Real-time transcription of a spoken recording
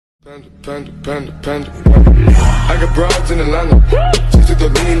Panda. I got broads in Atlanta. Just to throw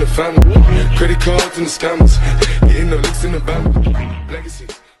me in the family. Credit cards and the scammers. Getting no licks in the van.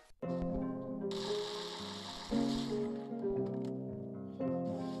 Legacies.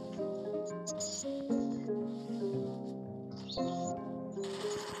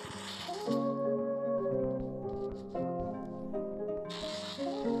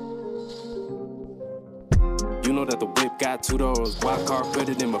 You know that the whip got 2 doors. Wild card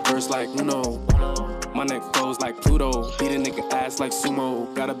fitted in my verse like Uno. My neck flows like Pluto. Beat a nigga ass like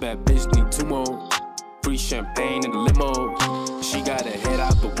sumo. Got a bad bitch, need 2 more. Free champagne in the limo. She got her head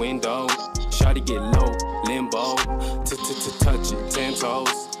out the window. Shawty get low, limbo. Touch it, 10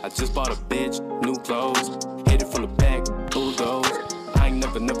 toes. I just bought a bitch, new clothes. Hit it from the back, bulldoze. I ain't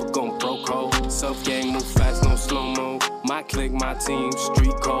never gon' broke hoe. Self gang, move fast, no slow-mo. My clique, my team,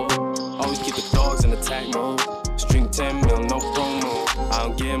 street code. Always keep the dogs in attack mode. String 10 mil, no promo. I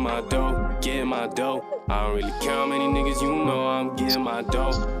don't get my dough, get my dough. I don't really care how many niggas you know. I'm getting my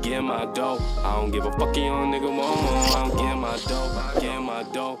dough, get my dough. I don't give a fuck you on nigga want more. I'm getting my dough, get my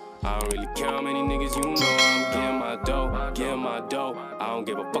dough. I don't really care how many niggas you know. I'm getting my dough, get my dough. I don't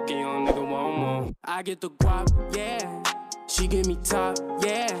give a fuck you on nigga want more. I get the guap, yeah. She give me top,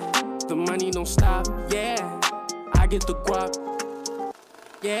 yeah. The money don't stop, yeah. I get the guap,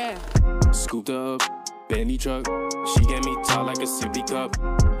 yeah. Scooped up, Bentley truck. She gave me top like a sippy cup.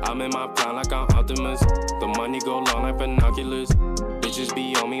 I'm in my prime like I'm Optimus. The money go long like binoculars. Bitches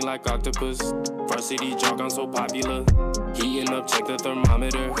be on me like octopus. Varsity jog, I'm so popular. Heating up, check the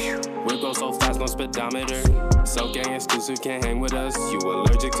thermometer. We go so fast, no speedometer. So gang exclusive, can't hang with us. You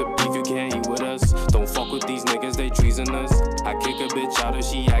allergic to beef, you can't eat with us. Don't fuck with these niggas, they treasonous. I kick a bitch out if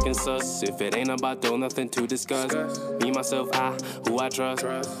she acting sus. If it ain't about dough, nothing to discuss. Me, myself, who I trust.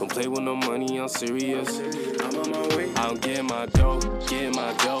 Don't play with no money, I'm serious. I'm on my way. I don't get my dough, get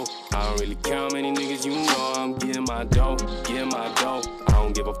my dough. I don't really care how many niggas you know. I'm getting my dough, get my dough. I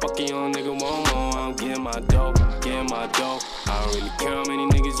don't give a fuck you on nigga want more. I'm getting my dough, get my dough. I don't really care how many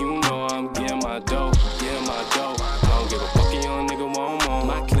niggas you know. I'm getting my dough, get my dough. I don't give a fuck you on nigga want more.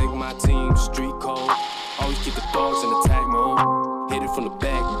 My clique, my team, street code. Always keep the dogs in attack mode. Hit it from the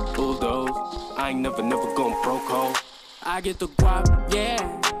back, bulldoze. I ain't never gon' broke hoe. I get the guap,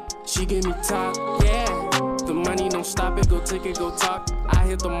 yeah. She give me top, yeah. The money don't stop it, go take it, go talk. I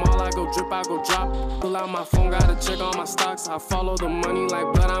hit the mall, I go drip, I go drop. Pull out my phone, gotta check all my stocks. I follow the money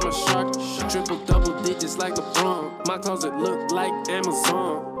like blood, I'm a shark. Triple double digits like LeBron. My closet look like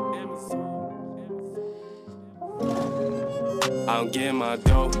Amazon. I'm getting my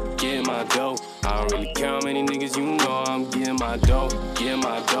dough, getting my dough. I don't really care how many niggas you know. I'm getting my dough, getting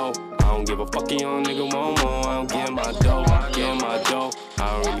my dough. I don't give a fuck you on nigga want more. I'm getting my dough, getting my dough. I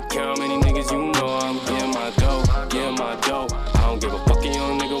don't really care how many niggas you know. I'm getting my dough, getting my dough. I don't give a fuck you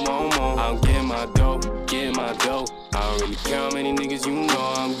on nigga want more. I'm getting my dough, getting my dough. I don't really care how many niggas you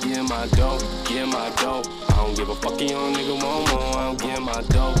know. I'm getting my dough, getting my dough. I don't give a fuck you on nigga want more. I'm getting my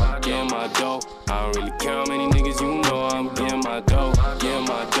dough, getting my dough. I don't really care how many niggas you know. I'm getting my dough, getting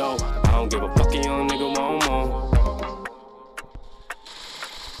my dough. I don't give a fuck you on nigga want more.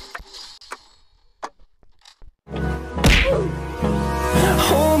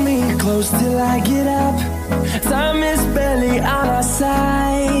 Hold me close till I get up. Time is barely on our side.